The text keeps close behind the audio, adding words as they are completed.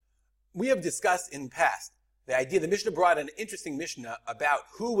We have discussed in the past the idea, the Mishnah brought an interesting Mishnah about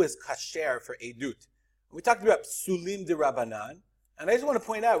who was kasher for edut. We talked about psulim de Rabbanan, and I just want to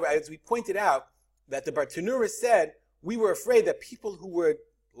point out, as we pointed out, that the Bartanura said, we were afraid that people who would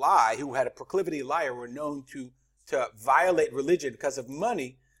lie, who had a proclivity to lie, or were known to violate religion because of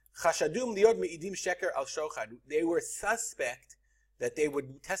money, chashadum liod me'idim sheker al shochad. They were suspect that they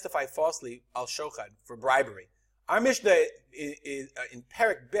would testify falsely al shochad, for bribery. Our Mishnah is in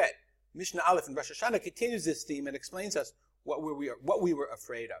Perek Bet, Mishnah Aleph in Rosh Hashanah, continues this theme and explains us what we were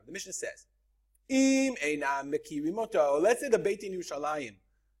afraid of. The Mishnah says, Im einam mekirimoto. Let's say the Beit Din Yerushalayim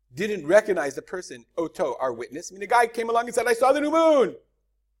didn't recognize the person, Oto, our witness. I mean, the guy came along and said, I saw the new moon.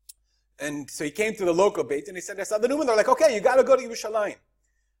 And so he came to the local Beit and he said, I saw the new moon. They're like, okay, you got to go to Yerushalayim.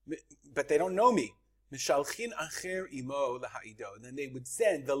 But they don't know me. Mishalchin acher imo laha'ido. And then they would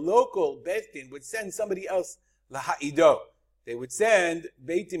send, the local Beit Din would send somebody else laha'ido. They would send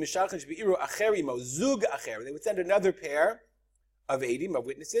Beit Din mishalchin shbi'iru acher imo, zug acher. They would send another pair of eidim, of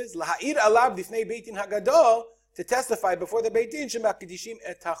witnesses, laha'id alab difnei Beit Din hagadol, to testify before the Beit Din shema kedishim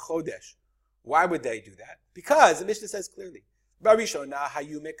et hachodesh. Why would they do that? Because the Mishnah says clearly, barishona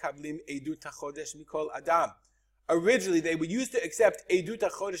hayu mekablim edut hachodesh mikol adam. Originally, they would used to accept edut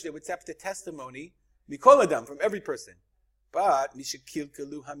hachodesh. They would accept the testimony mikol adam, from every person. But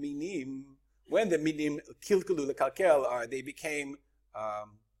mishakilkalu haminim, when the minim kilkalu lekalkel, they became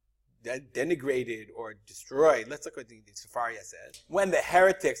denigrated or destroyed. Let's look what the Sefaria says. When the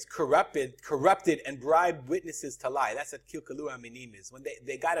heretics corrupted and bribed witnesses to lie. That's what kilkalu haminim is. When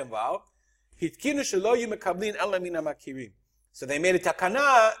they got involved, hitkinu shelo yu mekablin ela min hamakirim. So they made a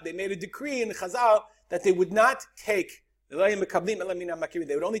takana, they made a decree in Chazal that they would not take, they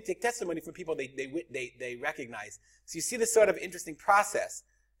would only take testimony from people they recognize. So you see this sort of interesting process,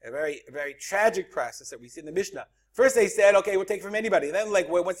 a very tragic process that we see in the Mishnah. First they said, okay, we'll take from anybody. Then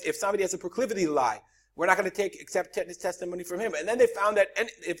if somebody has a proclivity to lie, we're not going to accept testimony from him. And then they found that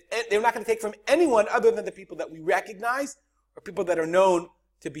they're not going to take from anyone other than the people that we recognize or people that are known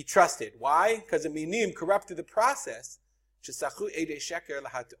to be trusted. Why? Because the minim corrupted the process.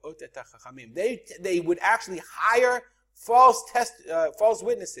 They would actually hire false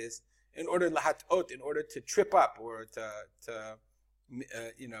witnesses in order to trip up or to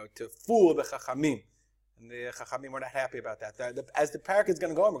fool the chachamim. And the chachamim were not happy about that. As the parak is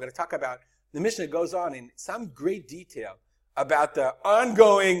going to go on, we're going to talk about, the Mishnah goes on in some great detail about the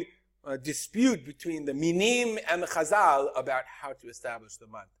ongoing dispute between the minim and the chazal about how to establish the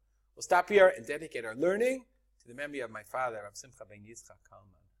month. We'll stop here and dedicate our learning to the memory of my father, Rav Simcha ben Yitzchak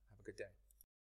Kalman. Have a good day.